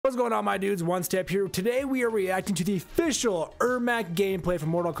What's going on, my dudes? Onestep here. Today we are reacting to the official ERMAC gameplay from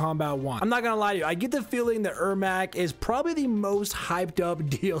Mortal Kombat 1. I'm not gonna lie to you, I get the feeling that ERMAC is probably the most hyped up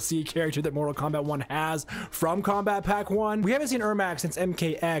DLC character that Mortal Kombat 1 has from Combat Pack 1. We haven't seen ERMAC since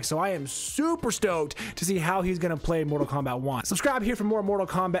MKX, so I am super stoked to see how he's gonna play in Mortal Kombat 1. Subscribe here for more Mortal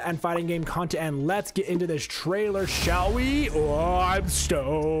Kombat and fighting game content, and let's get into this trailer, shall we? Oh, I'm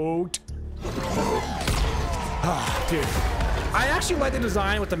stoked. Dude. I actually like the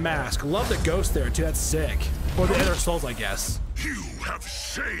design with the mask. Love the ghost there too, that's sick. Or the other souls, I guess. You have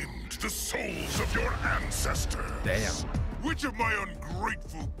shamed the souls of your ancestors. Damn. Which of my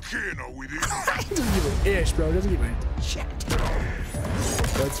ungrateful kin are within? He doesn't give an ish, bro. Doesn't give a shit.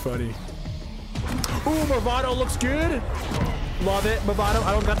 That's funny. Ooh, Mavado looks good. Love it, Mavado.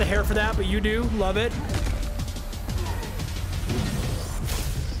 I don't got the hair for that, but you do. Love it.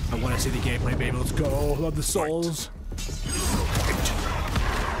 I want to see the gameplay, baby. Let's go. Love the souls.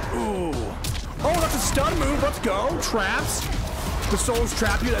 Ooh. Oh, that's a stun move. Let's go. Traps. The souls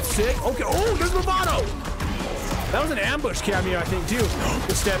trap you. That's sick. Okay. Oh, there's Mavado. That was an ambush cameo, I think, too.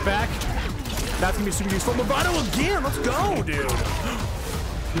 The step back. That's going to be super useful. Mavado again. Let's go, dude.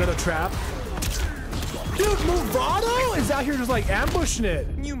 Another trap. Dude, Mavado is out here just like ambushing it.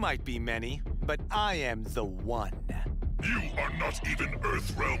 You might be many, but I am the one. You are not even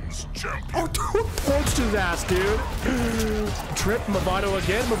Earthrealm's champion. Oh, dude, punched his ass, dude. Trip Mavado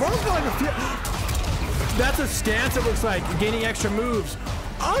again. Mavado's got like a few. That's a stance, it looks like. Gaining extra moves.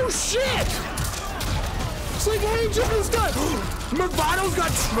 Oh, shit. It's like, hey, jumping this guy. Mavado's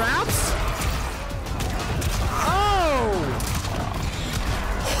got traps? Oh.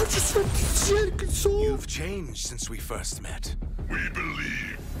 Oh, just shit. Soul. You've changed since we first met. We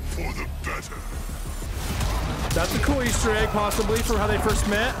believe for the better. That's a cool Easter egg, possibly, for how they first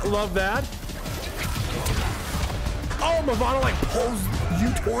met. Love that. Oh, Mavado like pulls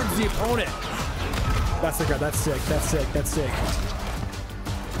you towards the opponent. That's the guy. That's sick. That's sick. That's sick.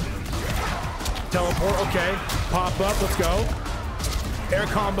 Teleport. Okay. Pop up. Let's go. Air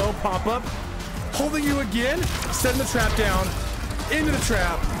combo. Pop up. Holding you again. Setting the trap down. Into the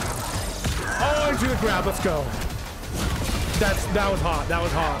trap. Oh, into the grab. Let's go. That was hot. That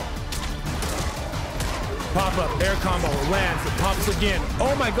was hot. Pop up, air combo, lands, it pops again.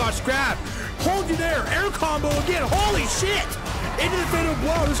 Oh my gosh, grab. Hold you there, air combo again. Holy shit. Into the fatal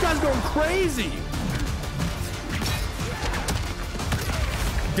blow. This guy's going crazy.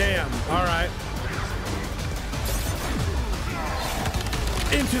 Damn, all right.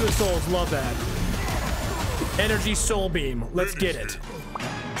 Into the souls, love that. Energy soul beam, let's get it.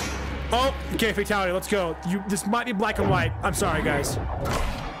 Oh, okay, fatality, let's go. This might be black and white. I'm sorry, guys.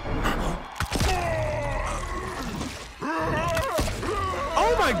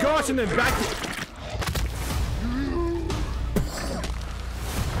 Oh my gosh, and then back.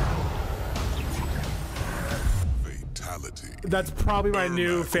 Fatality. That's probably my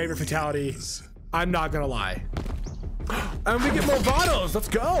new favorite fatality. I'm not gonna lie. And we get Mavados. Let's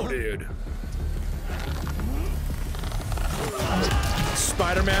go, dude.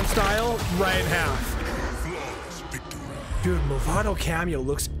 Spider-Man style, right in half. Dude, Mavado cameo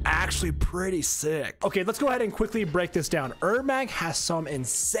looks actually pretty sick. Okay, let's go ahead and quickly break this down. ERMAC has some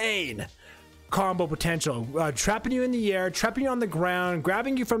insane combo potential. Trapping you in the air, trapping you on the ground,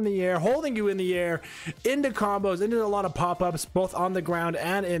 grabbing you from the air, holding you in the air, into combos, into a lot of pop-ups, both on the ground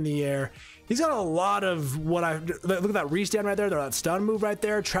and in the air. He's got a lot of what I look at that restand right there, that stun move right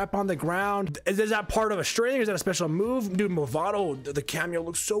there, trap on the ground. Is that part of a string? Is that a special move? Dude, Mavado, the cameo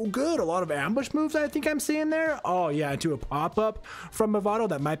looks so good. A lot of ambush moves I think I'm seeing there. Oh yeah, into a pop-up from Mavado.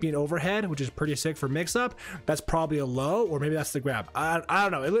 That might be an overhead, which is pretty sick for mix-up. That's probably a low, or maybe that's the grab. I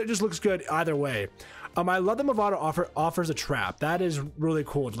don't know. It just looks good either way. I love that Mavado offers a trap. That is really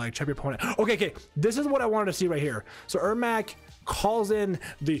cool to like trap your opponent. Okay, this is what I wanted to see right here. So ERMAC calls in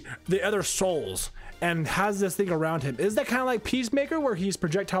the other souls and has this thing around him. Is that kind of like Peacemaker where he's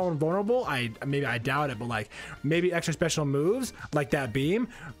projectile invulnerable? Maybe I doubt it, but like maybe extra special moves like that beam.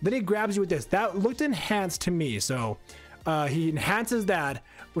 Then he grabs you with this. That looked enhanced to me. So he enhances that,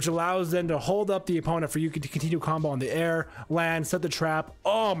 which allows them to hold up the opponent for you to continue combo on the air, land, set the trap.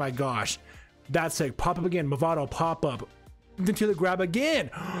 Oh my gosh. That's sick. Pop up again. Mavado pop up. Into the grab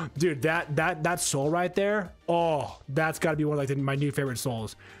again. Dude, that soul right there. Oh, that's got to be one of like my new favorite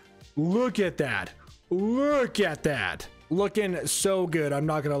souls. Look at that. Look at that. looking so good. I'm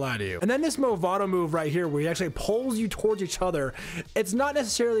not gonna lie to you. And then this Mavado move right here, where he actually pulls you towards each other. It's not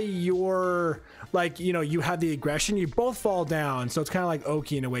necessarily your, like, you know, you have the aggression, you both fall down, so it's kind of like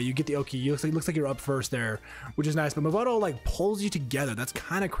Oki in a way. You get the Oki, it looks like you're up first there, which is nice. But Mavado like pulls you together. That's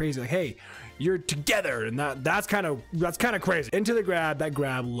kind of crazy. Like, hey, you're together, and that's kind of crazy. Into the grab. That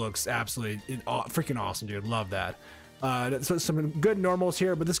grab looks absolutely freaking awesome, dude. Love that. So some good normals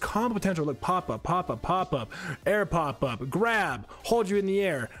here, but this combo potential, look, pop up, pop up, pop up, air pop up, grab, hold you in the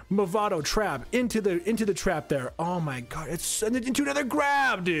air, Mavado trap into the trap there. Oh my god, it's into another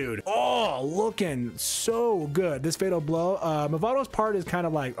grab, dude. Oh, looking so good. This fatal blow, Mavado's part is kind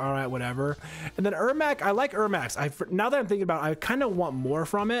of like, all right, whatever. And then ERMAC, I like ERMAC's. Now that I'm thinking about it, I kind of want more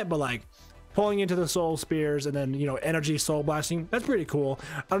from it, but like, pulling into the soul spears and then, you know, energy soul blasting, that's pretty cool.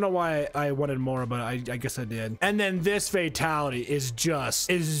 I don't know why I wanted more, but I guess I did. And then this fatality is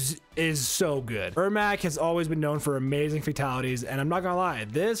just is so good. ERMAC has always been known for amazing fatalities, and I'm not gonna lie,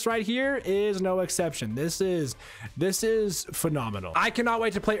 this right here is no exception. This is phenomenal. I cannot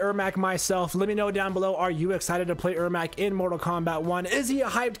wait to play ERMAC myself. Let me know down below, are you excited to play ERMAC in Mortal Kombat 1? Is he a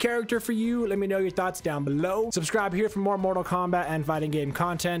hyped character for you? Let me know your thoughts down below. Subscribe here for more Mortal Kombat and fighting game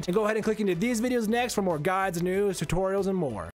content, and go ahead and click into these videos next for more guides, news, tutorials, and more.